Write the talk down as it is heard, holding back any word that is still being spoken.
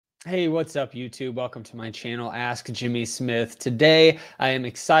Hey, what's up, YouTube? Welcome to my channel, Ask Jimmy Smith. Today, I am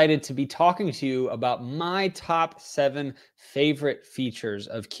excited to be talking to you about my top 7 favorite features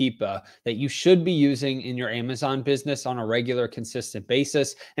of Keepa that you should be using in your Amazon business on a regular, consistent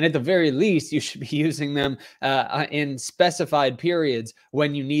basis. And at the very least, you should be using them in specified periods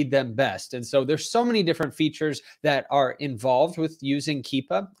when you need them best. And so there's so many different features that are involved with using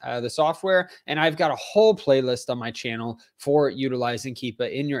Keepa, the software. And I've got a whole playlist on my channel for utilizing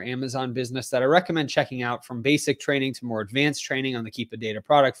Keepa in your Amazon business that I recommend checking out, from basic training to more advanced training on the Keepa Data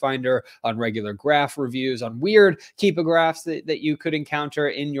Product Finder, on regular graph reviews, on weird Keepa graphs that you could encounter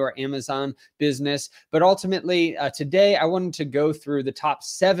in your Amazon business. But ultimately, today I wanted to go through the top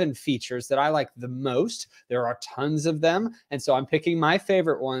 7 features that I like the most. There are tons of them, and so I'm picking my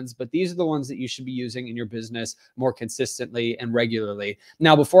favorite ones, but these are the ones that you should be using in your business more consistently and regularly.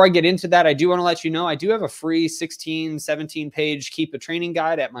 Now, before I get into that, I do want to let you know I do have a free 16, 17-page Keepa training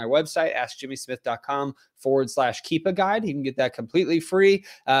guide at my website, AskJimmySmith.com/Keepa guide. You can get that completely free,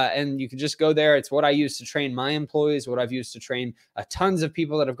 and you can just go there. It's what I use to train my employees, what I've used to train tons of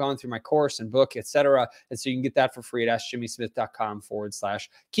people that have gone through my course and book, etc. And so you can get that for free at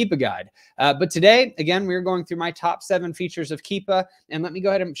AskJimmySmith.com/Keepa guide. But today, again, we're going through my top 7 features of Keepa, and let me go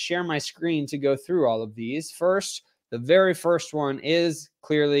ahead and share my screen to go through all of these. First, the very first one is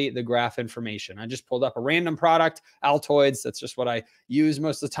clearly the graph information. I just pulled up a random product, Altoids. That's just what I use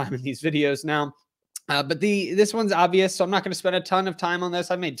most of the time in these videos now. But this one's obvious, so I'm not going to spend a ton of time on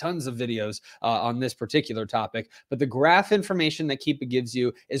this. I've made tons of videos on this particular topic, but the graph information that Keepa gives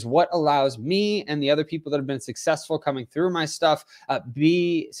you is what allows me and the other people that have been successful coming through my stuff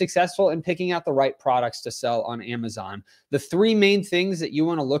be successful in picking out the right products to sell on Amazon. The 3 main things that you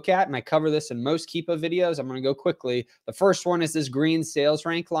want to look at, and I cover this in most Keepa videos, I'm going to go quickly. The first one is this green sales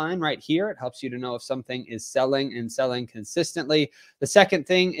rank line right here. It helps you to know if something is selling and selling consistently. The second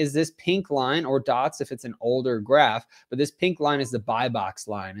thing is this pink line, or dots if it's an older graph, but this pink line is the buy box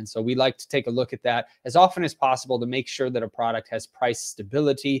line. And so we like to take a look at that as often as possible to make sure that a product has price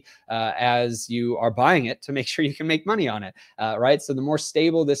stability as you are buying it, to make sure you can make money on it, right? So the more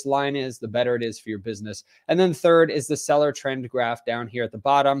stable this line is, the better it is for your business. And then third is the seller trend graph down here at the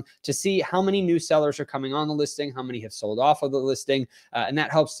bottom to see how many new sellers are coming on the listing, how many have sold off of the listing. And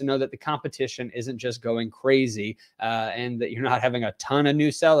that helps to know that the competition isn't just going crazy and that you're not having a ton of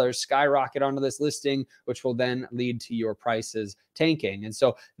new sellers skyrocket onto this listing, which will then lead to your prices tanking. And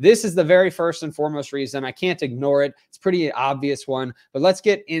so this is the very first and foremost reason. I can't ignore it. It's a pretty obvious one, but let's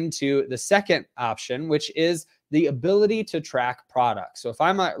get into the second option, which is the ability to track products. So if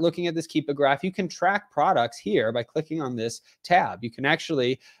I'm looking at this Keepa graph, you can track products here by clicking on this tab. You can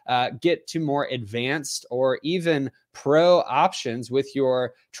actually get to more advanced or even pro options with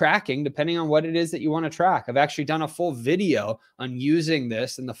your tracking, depending on what it is that you want to track. I've actually done a full video on using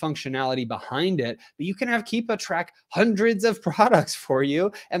this and the functionality behind it, but you can have Keepa track hundreds of products for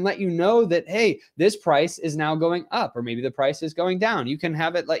you and let you know that, hey, this price is now going up, or maybe the price is going down. You can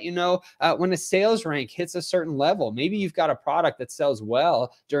have it let you know when a sales rank hits a certain level. Maybe you've got a product that sells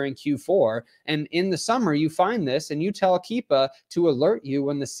well during Q4, and in the summer you find this and you tell Keepa to alert you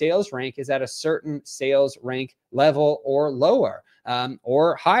when the sales rank is at a certain sales rank level or lower.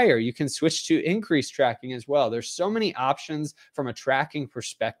 Or higher. You can switch to increased tracking as well. There's so many options from a tracking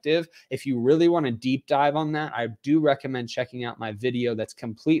perspective. If you really want to deep dive on that, I do recommend checking out my video that's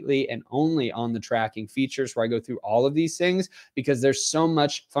completely and only on the tracking features, where I go through all of these things, because there's so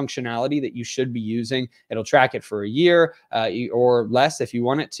much functionality that you should be using. It'll track it for a year or less if you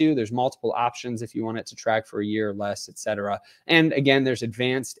want it to. There's multiple options if you want it to track for a year or less, etc. And again, there's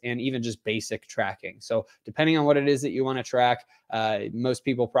advanced and even just basic tracking. So depending on what it is that you want to track, most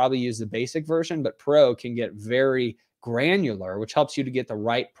people probably use the basic version, but Pro can get very granular, which helps you to get the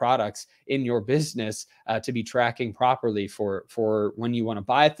right products in your business to be tracking properly for when you want to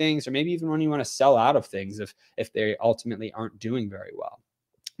buy things, or maybe even when you want to sell out of things if they ultimately aren't doing very well.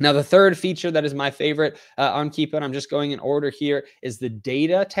 Now, the third feature that is my favorite on Keepa, and I'm just going in order here, is the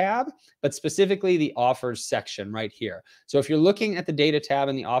data tab, but specifically the offers section right here. So if you're looking at the data tab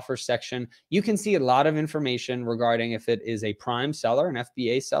in the offers section, you can see a lot of information regarding if it is a prime seller, an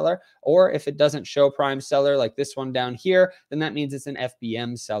FBA seller, or if it doesn't show prime seller like this one down here, then that means it's an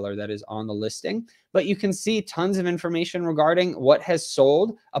FBM seller that is on the listing. But you can see tons of information regarding what has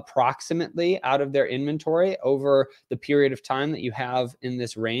sold approximately out of their inventory over the period of time that you have in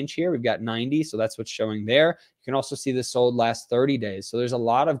this range here. We've got 90, so that's what's showing there. You can also see this sold last 30 days. So there's a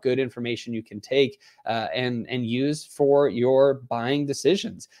lot of good information you can take and use for your buying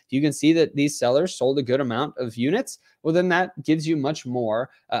decisions. If you can see that these sellers sold a good amount of units, well, then that gives you much more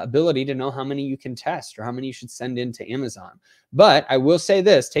ability to know how many you can test or how many you should send in to Amazon. But I will say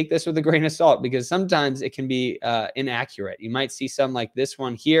this, take this with a grain of salt, because sometimes it can be inaccurate. You might see some like this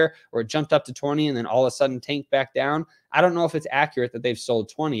one here, where it jumped up to 20 and then all of a sudden tanked back down. I don't know if it's accurate that they've sold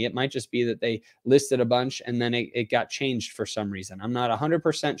 20. It might just be that they listed a bunch and then it got changed for some reason. I'm not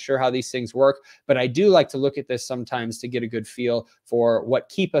 100% sure how these things work, but I do like to look at this sometimes to get a good feel for what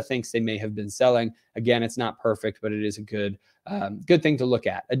Keepa thinks they may have been selling. Again, it's not perfect, but it is a good thing to look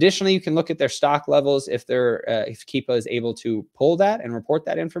at. Additionally, you can look at their stock levels. If Keepa is able to pull that and report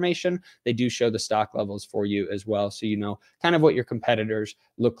that information, they do show the stock levels for you as well, so you know kind of what your competitors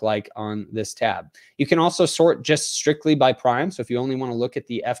look like on this tab. You can also sort just strictly by prime. So if you only want to look at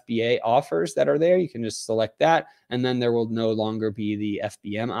the FBA offers that are there, you can just select that, and then there will no longer be the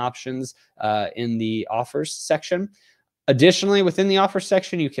FBM options in the offers section. Additionally, within the offer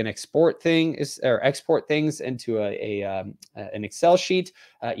section, you can export things into an Excel sheet.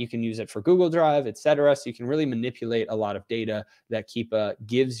 You can use it for Google Drive, etc. So you can really manipulate a lot of data that Keepa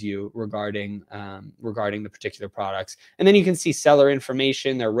gives you regarding the particular products. And then you can see seller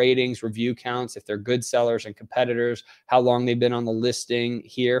information, their ratings, review counts, if they're good sellers and competitors, how long they've been on the listing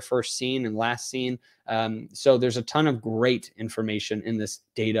here, first seen and last seen. So there's a ton of great information in this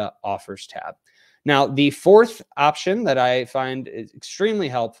data offers tab. Now, the fourth option that I find is extremely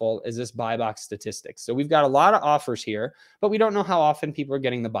helpful is this buy box statistics. So we've got a lot of offers here, but we don't know how often people are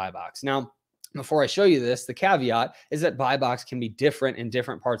getting the buy box. Now, before I show you this, the caveat is that buy box can be different in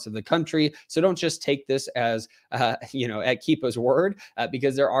different parts of the country. So don't just take this as, at Keepa's word,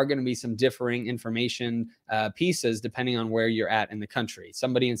 because there are going to be some differing information pieces depending on where you're at in the country.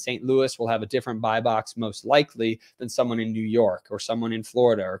 Somebody in St. Louis will have a different buy box most likely than someone in New York or someone in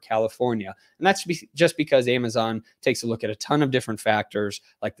Florida or California. And that's just because Amazon takes a look at a ton of different factors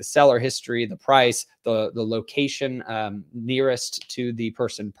like the seller history, the price, the location nearest to the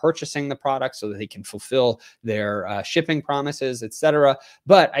person purchasing the product, so that they can fulfill their shipping promises, etc.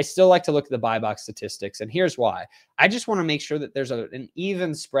 But I still like to look at the buy box statistics, and here's why. I just want to make sure that there's an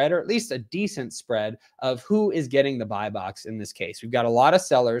even spread, or at least a decent spread, of who is getting the buy box in this case. We've got a lot of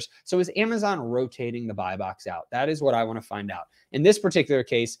sellers, so is Amazon rotating the buy box out? That is what I want to find out. In this particular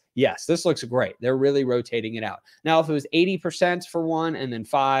case, yes, this looks great. They're really rotating it out. Now, if it was 80% for one, and then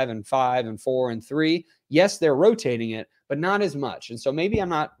 5 and 5 and 4 and 3, yes, they're rotating it, but not as much. And so maybe I'm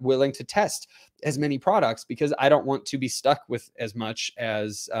not willing to test as many products because I don't want to be stuck with as much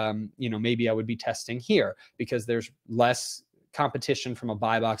as, maybe I would be testing here, because there's less competition from a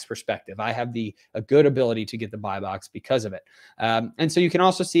buy box perspective. I have a good ability to get the buy box because of it. And so you can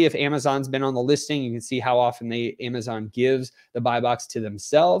also see if Amazon's been on the listing. You can see how often Amazon gives the buy box to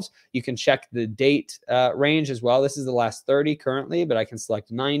themselves. You can check the date range as well. This is the last 30 currently, but I can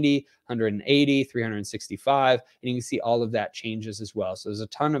select 90, 180, 365, and you can see all of that changes as well. So there's a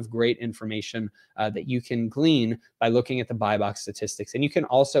ton of great information that you can glean by looking at the buy box statistics. And you can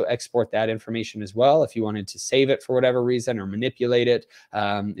also export that information as well if you wanted to save it for whatever reason or manipulate it,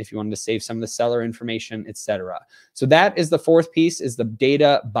 if you wanted to save some of the seller information, etc. So that is the fourth piece, is the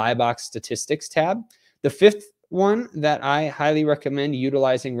data buy box statistics tab. The fifth one that I highly recommend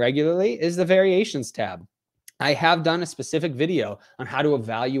utilizing regularly is the variations tab. I have done a specific video on how to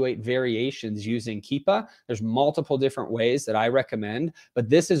evaluate variations using Keepa. There's multiple different ways that I recommend, but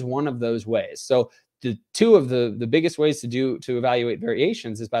this is one of those ways. So the two of the biggest ways to evaluate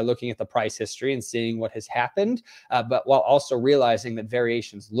variations is by looking at the price history and seeing what has happened, but while also realizing that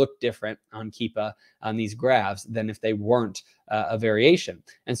variations look different on Keepa on these graphs than if they weren't a variation.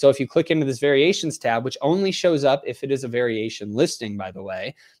 And so if you click into this variations tab, which only shows up if it is a variation listing, by the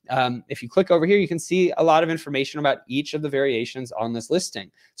way, if you click over here, you can see a lot of information about each of the variations on this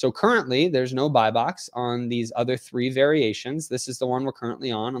listing. So currently there's no buy box on these other 3 variations. This is the one we're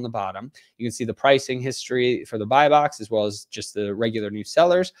currently on the bottom. You can see the pricing history for the buy box as well as just the regular new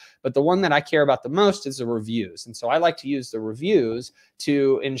sellers. But the one that I care about the most is the reviews. And so I like to use the reviews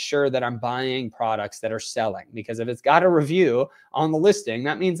to ensure that I'm buying products that are selling, because if it's got a review on the listing,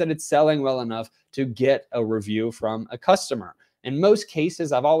 that means that it's selling well enough to get a review from a customer. In most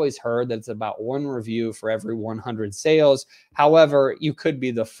cases, I've always heard that it's about 1 review for every 100 sales. However, you could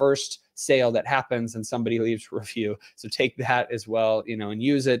be the first sale that happens and somebody leaves a review. So take that as well, you know, and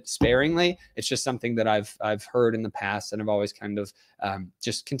use it sparingly. It's just something that I've heard in the past, and I've always kind of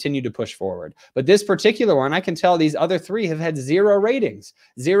just continued to push forward. But this particular one, I can tell these other three have had 0 ratings,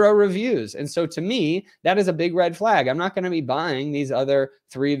 0 reviews. And so to me, that is a big red flag. I'm not going to be buying these other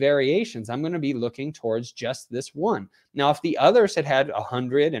 3 variations. I'm going to be looking towards just this one. Now, if the others had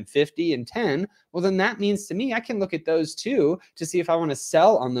 100 and 50 and 10, well, then that means to me, I can look at those too to see if I want to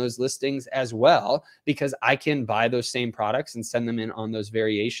sell on those listings as well, because I can buy those same products and send them in on those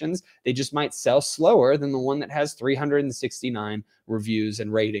variations. They just might sell slower than the one that has 369 reviews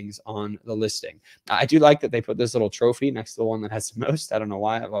and ratings on the listing. I do like that they put this little trophy next to the one that has the most. I don't know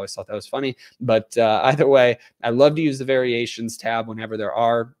why. I've always thought that was funny. But either way, I love to use the variations tab whenever there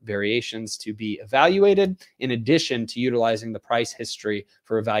are variations to be evaluated, in addition to utilizing the price history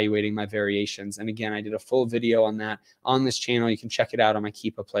for evaluating my variations. And again, I did a full video on that on this channel. You can check it out on my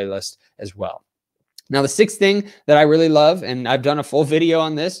Keepa playlist as well. Now, the 6th thing that I really love, and I've done a full video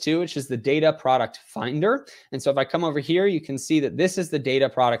on this too, which is the data product finder. And so if I come over here, you can see that this is the data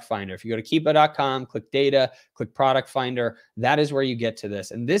product finder. If you go to keepa.com, click data, click product finder, that is where you get to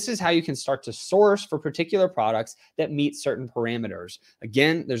this. And this is how you can start to source for particular products that meet certain parameters.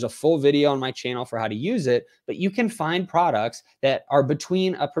 Again, there's a full video on my channel for how to use it, but you can find products that are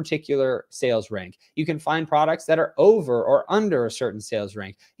between a particular sales rank. You can find products that are over or under a certain sales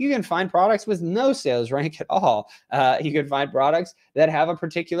rank. You can find products with no sales rank at all. You can find products that have a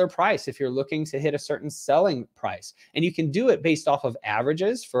particular price if you're looking to hit a certain selling price. And you can do it based off of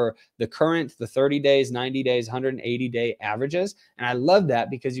averages for the current, the 30 days, 90 days, 180-day averages. And I love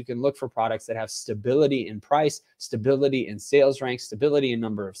that because you can look for products that have stability in price, stability in sales rank, stability in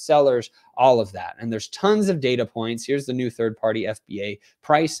number of sellers, all of that. And there's tons of data points. Here's the new third-party FBA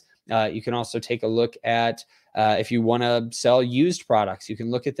price. You can also take a look at if you want to sell used products, you can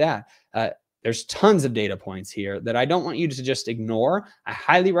look at that. There's tons of data points here that I don't want you to just ignore. I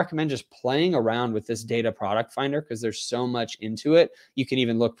highly recommend just playing around with this data product finder because there's so much into it. You can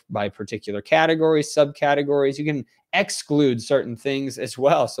even look by particular categories, subcategories. You can exclude certain things as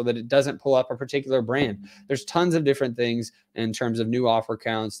well so that it doesn't pull up a particular brand. There's tons of different things in terms of new offer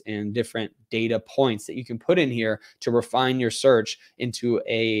counts and different data points that you can put in here to refine your search into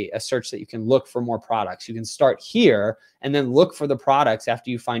a search that you can look for more products. You can start here and then look for the products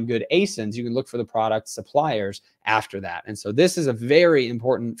after you find good ASINs. You can look for the product suppliers after that. And so this is a very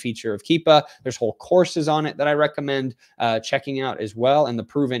important feature of Keepa. There's whole courses on it that I recommend checking out as well. And the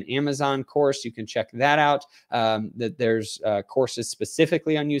Proven Amazon course, you can check that out. That there's courses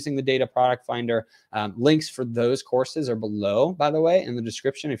specifically on using the data product finder. Links for those courses are below, by the way, in the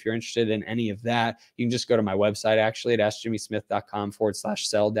description. If you're interested in any of that, you can just go to my website, actually, at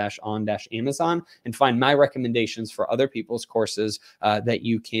AskJimmySmith.com/sell-on-Amazon and find my recommendations for other people's courses that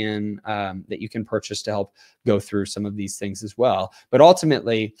you can purchase to help go through some of these things as well. But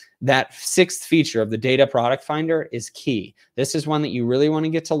ultimately, that 6th feature of the data product finder is key. This is one that you really want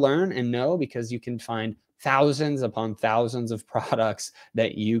to get to learn and know, because you can find thousands upon thousands of products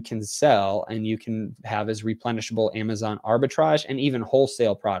that you can sell and you can have as replenishable Amazon arbitrage and even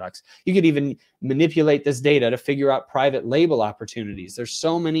wholesale products. You could even manipulate this data to figure out private label opportunities. There's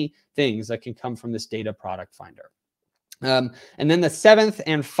so many things that can come from this data product finder. And then the 7th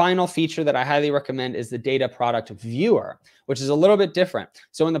and final feature that I highly recommend is the data product viewer, which is a little bit different.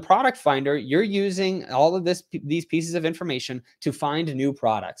 So in the product finder, you're using all of these pieces of information to find new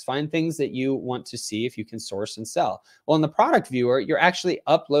products, find things that you want to see if you can source and sell. Well, in the product viewer, you're actually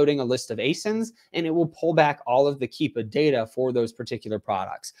uploading a list of ASINs and it will pull back all of the Keepa data for those particular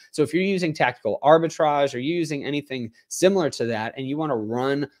products. So if you're using tactical arbitrage or you're using anything similar to that, and you want to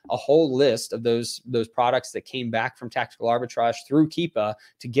run a whole list of those products that came back from tactical arbitrage through Keepa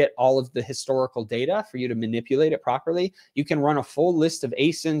to get all of the historical data for you to manipulate it properly, you can run a full list of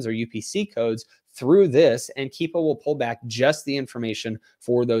ASINs or UPC codes through this, and Keepa will pull back just the information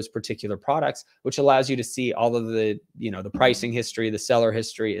for those particular products, which allows you to see all of the, the pricing history, the seller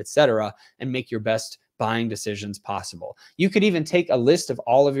history, etc., and make your best buying decisions possible. You could even take a list of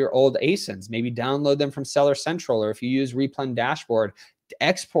all of your old ASINs, maybe download them from Seller Central, or if you use Replen Dashboard,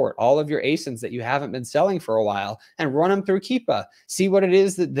 export all of your ASINs that you haven't been selling for a while and run them through Keepa. See what it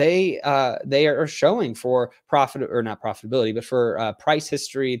is that they are showing for profit, or not profitability, but for price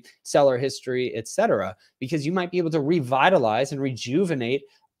history, seller history, etc. Because you might be able to revitalize and rejuvenate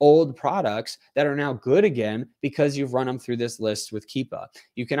old products that are now good again because you've run them through this list with Keepa.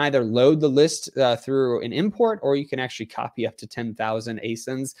 You can either load the list through an import, or you can actually copy up to 10,000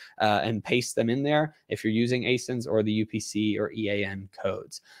 ASINs and paste them in there if you're using ASINs or the UPC or EAN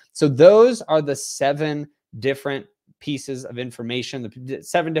codes. So those are the 7 different pieces of information, the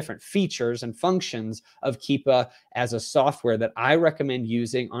 7 different features and functions of Keepa as a software that I recommend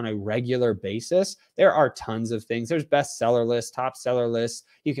using on a regular basis. There are tons of things. There's bestseller lists, top seller lists.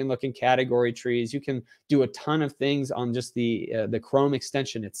 You can look in category trees. You can do a ton of things on just the Chrome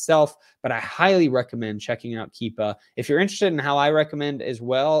extension itself, but I highly recommend checking out Keepa. If you're interested in how I recommend as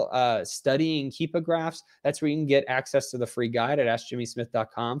well, studying Keepa graphs, that's where you can get access to the free guide at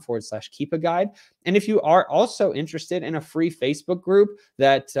AskJimmySmith.com/Keepa guide. And if you are also interested in a free Facebook group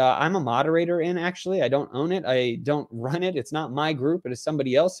that I'm a moderator in, actually, I don't own it. I don't run it. It's not my group. It is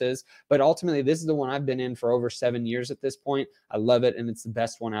somebody else's. But ultimately, this is the one I've been in for over 7 years at this point. I love it. And it's the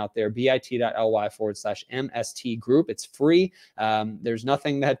best one out there. bit.ly/MST group. It's free. There's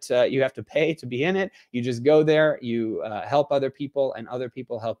nothing that you have to pay to be in it. You just go there, you help other people, and other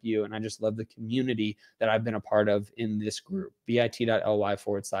people help you. And I just love the community that I've been a part of in this group.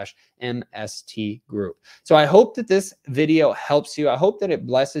 bit.ly/MST group. So I hope that this video helps you. I hope that it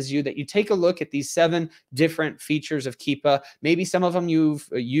blesses you, that you take a look at these 7 different features of Keepa. Maybe some of them you've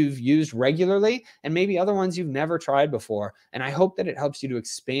used regularly, and maybe other ones you've never tried before. And I hope that it helps you to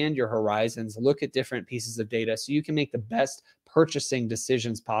expand your horizons, look at different pieces of data so you can make the best purchasing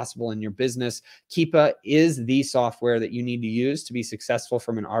decisions possible in your business. Keepa is the software that you need to use to be successful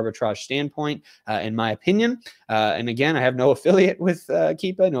from an arbitrage standpoint, in my opinion. And again, I have no affiliate with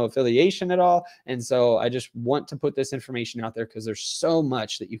Keepa, no affiliation at all. And so I just want to put this information out there because there's so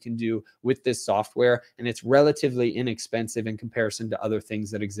much that you can do with this software, and it's relatively inexpensive in comparison to other things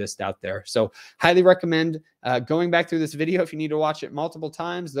that exist out there. So highly recommend going back through this video if you need to watch it multiple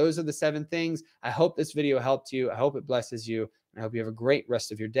times. Those are the 7 things. I hope this video helped you. I hope it blesses you. I hope you have a great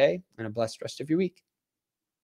rest of your day and a blessed rest of your week.